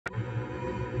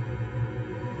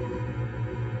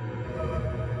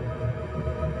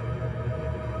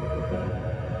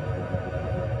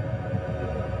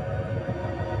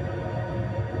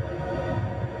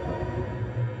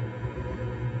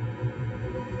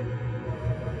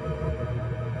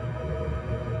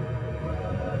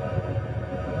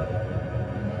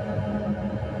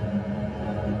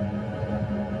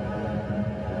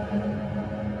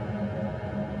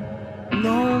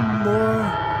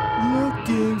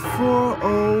for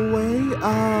a way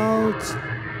out.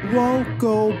 Won't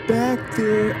go back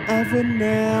there ever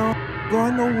now.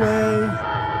 Run away,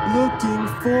 looking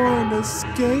for an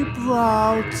escape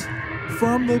route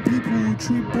from the people who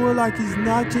treat boy like he's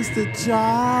not just a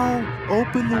child.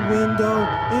 Open the window,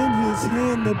 in his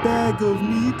hand a bag of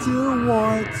needs and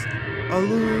wants. A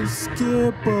little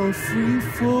scared but free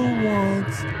for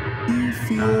once. He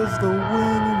feels the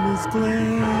wind in his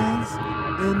glands,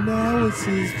 and now it's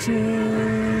his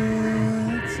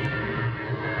chance.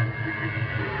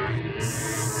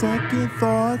 Second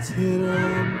thoughts hit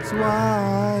him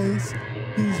twice.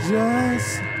 He's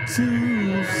just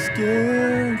too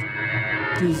scared.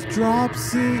 Just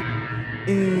drops it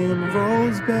and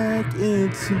rolls back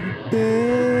into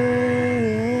bed.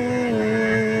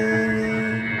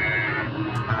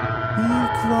 He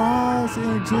cries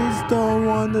and just don't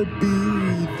wanna be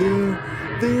there.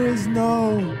 There's no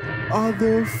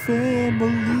other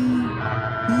family.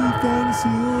 He thinks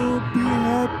he'll be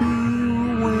happy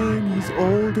when he's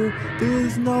older.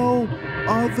 There's no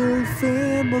other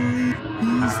family.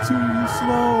 He's too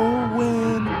slow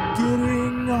when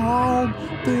getting home.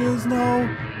 There's no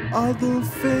other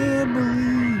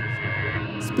family.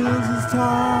 Spends his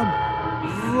time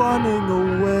running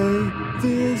away.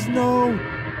 There's no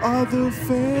other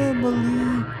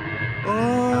family. Oh,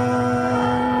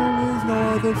 there's no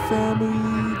other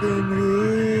family than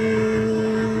his.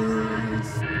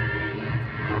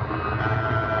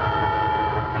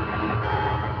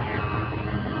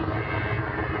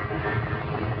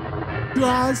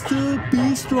 Tries to be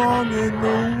strong in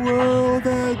the world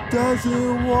that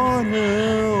doesn't want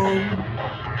him.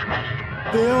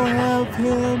 They'll have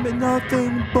him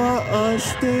nothing but a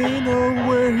stain of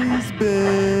where he's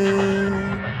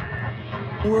been.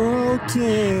 World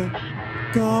can't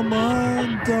come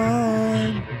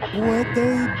undone what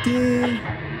they did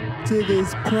to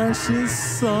this precious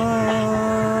son.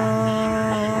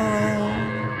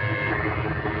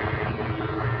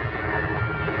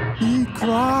 He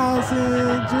cries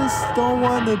and just don't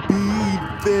wanna be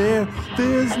there.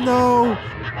 There's no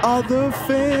other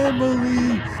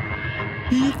family.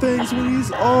 He thinks when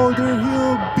he's older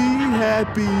he'll be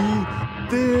happy.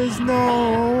 There's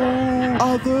no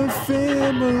other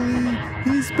family.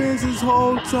 He spends his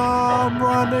whole time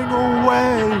running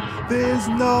away. There's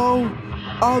no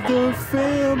other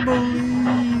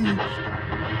family.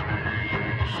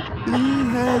 He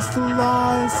has to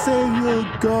lie and say he'll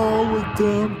go with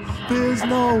them. There's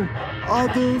no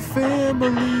other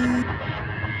family.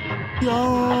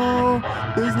 Yo,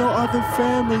 there's no other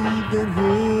family than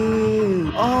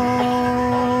his.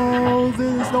 Oh,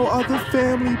 there's no other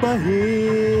family but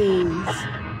his.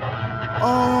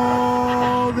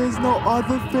 Oh, there's no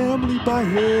other family but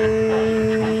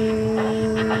his.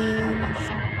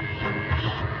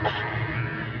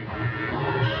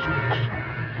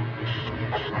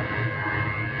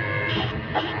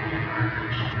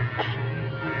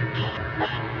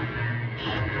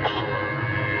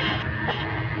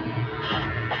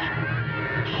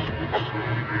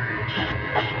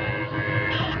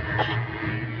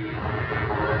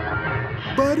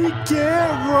 But he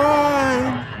can't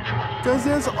run, 'cause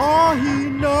that's all he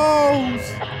knows.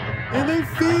 And they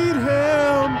feed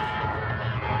him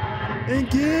and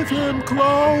give him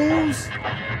clothes.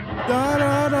 Da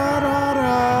da da da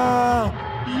da.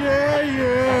 Yeah,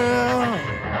 yeah.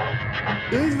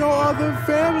 There's no other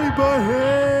family but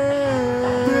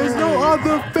his. There's no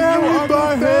other family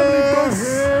but his.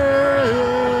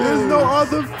 There's no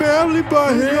other family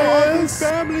but his.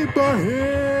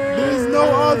 There's no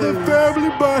other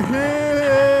family but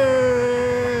his.